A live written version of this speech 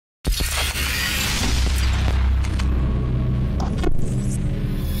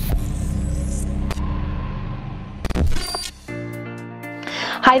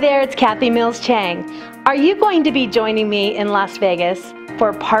Hi there, it's Kathy Mills Chang. Are you going to be joining me in Las Vegas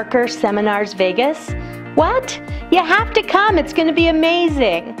for Parker Seminars Vegas? What? You have to come, it's going to be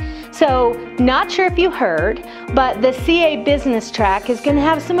amazing. So, not sure if you heard, but the CA business track is going to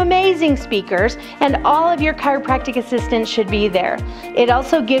have some amazing speakers, and all of your chiropractic assistants should be there. It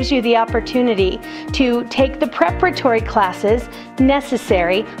also gives you the opportunity to take the preparatory classes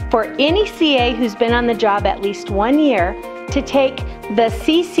necessary for any CA who's been on the job at least 1 year to take the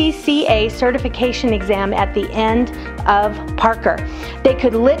CCCA certification exam at the end of Parker. They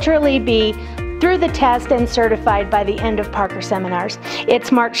could literally be through the test and certified by the end of Parker Seminars.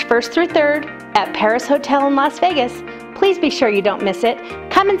 It's March 1st through 3rd at Paris Hotel in Las Vegas. Please be sure you don't miss it.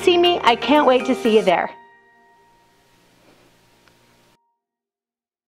 Come and see me. I can't wait to see you there.